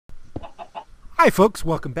Hi folks,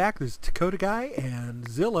 welcome back. This is Dakota Guy and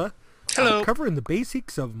Zilla. Hello. Covering the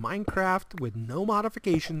basics of Minecraft with no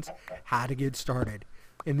modifications, how to get started.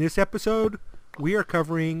 In this episode, we are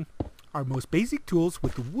covering our most basic tools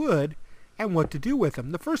with the wood and what to do with them.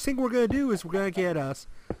 The first thing we're going to do is we're going to get us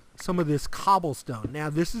some of this cobblestone. Now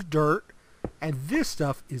this is dirt and this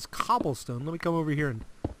stuff is cobblestone. Let me come over here and,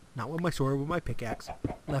 not with my sword, with my pickaxe,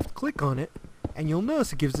 left click on it, and you'll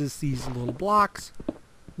notice it gives us these little blocks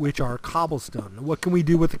which are cobblestone. What can we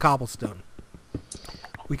do with the cobblestone?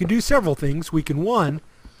 We can do several things. We can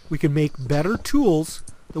make better tools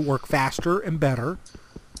that work faster and better.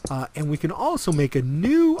 And we can also make a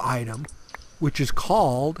new item which is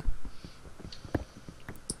called,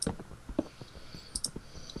 let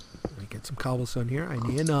me get some cobblestone here. I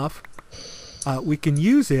need enough. We can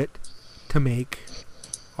use it to make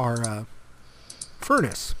our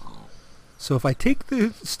furnace. So if I take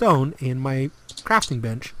the stone in my crafting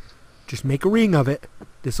bench, just make a ring of it,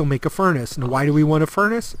 this will make a furnace. Now why do we want a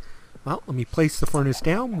furnace? Well, let me place the furnace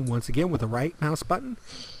down once again with the right mouse button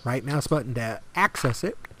to access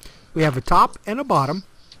it. We have a top and a bottom.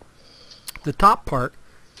 The top part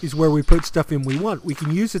is where we put stuff in we want. We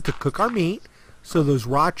can use it to cook our meat, so those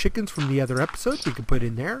raw chickens from the other episodes we can put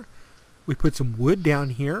in there. We put some wood down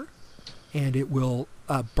here and it will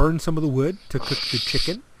burn some of the wood to cook the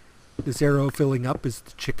chicken. This arrow filling up is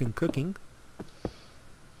the chicken cooking.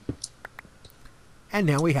 And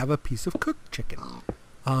now we have a piece of cooked chicken.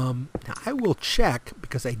 Now I will check,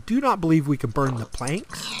 because I do not believe we can burn the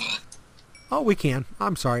planks. Oh, we can.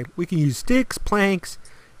 I'm sorry. We can use sticks, planks,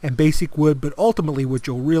 and basic wood, but ultimately what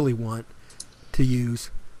you'll really want to use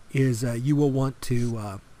is you will want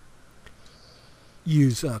to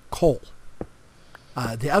use coal.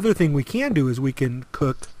 The other thing we can do is we can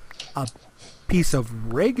cook a piece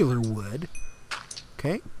of regular wood,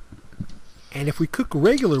 okay? And if we cook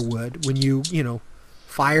regular wood, when you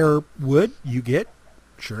fire wood, you get,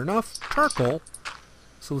 sure enough, charcoal.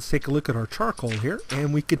 So let's take a look at our charcoal here,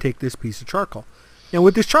 and we can take this piece of charcoal. Now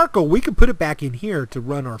with this charcoal, we can put it back in here to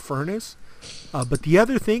run our furnace. But the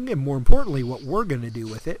other thing, and more importantly, what we're going to do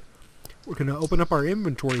with it, we're going to open up our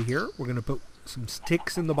inventory here. We're going to put some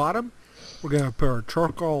sticks in the bottom. We're going to put our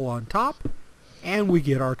charcoal on top, and we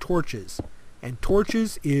get our torches. And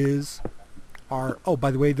torches is our, oh,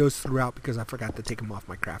 by the way, those threw out because I forgot to take them off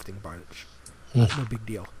my crafting bench. No big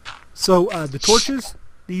deal. So the torches,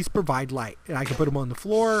 these provide light. And I can put them on the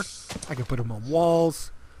floor. I can put them on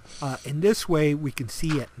walls. And this way we can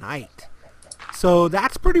see at night. So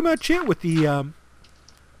that's pretty much it with the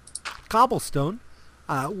cobblestone.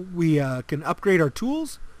 We can upgrade our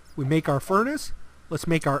tools. We make our furnace. Let's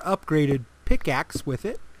make our upgraded pickaxe with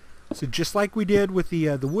it. So just like we did with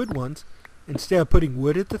the wood ones, instead of putting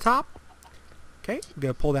wood at the top, okay, I'm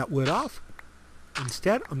going to pull that wood off.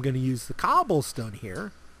 Instead, I'm going to use the cobblestone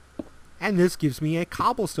here, and this gives me a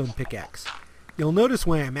cobblestone pickaxe. You'll notice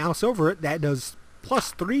when I mouse over it, that does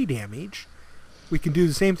 +3 damage. We can do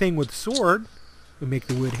the same thing with the sword. We make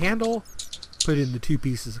the wood handle, put in the 2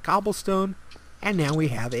 pieces of cobblestone, and now we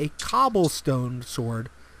have a cobblestone sword,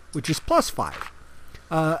 which is +5.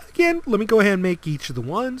 Again, let me go ahead and make each of the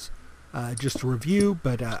ones, just to review,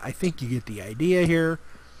 but I think you get the idea here.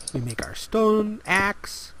 We make our stone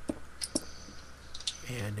axe,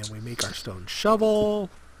 and then we make our stone shovel.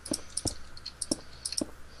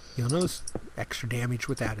 You'll notice extra damage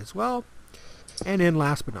with that as well. And then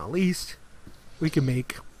last but not least, we can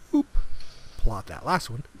make, pull out that last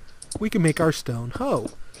one, we can make our stone hoe.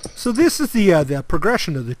 So this is the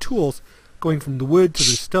progression of the tools, going from the wood to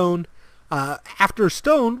the stone. After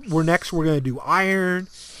stone, we're going to do iron,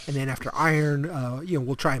 and then after iron,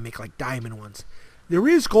 we'll try and make like diamond ones. There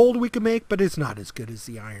is gold we can make, but it's not as good as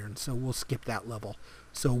the iron, so we'll skip that level.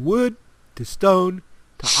 So wood to stone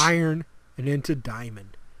to iron and then to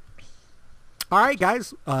diamond. Alright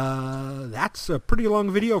guys, that's a pretty long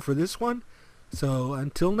video for this one. So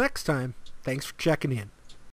until next time, thanks for checking in.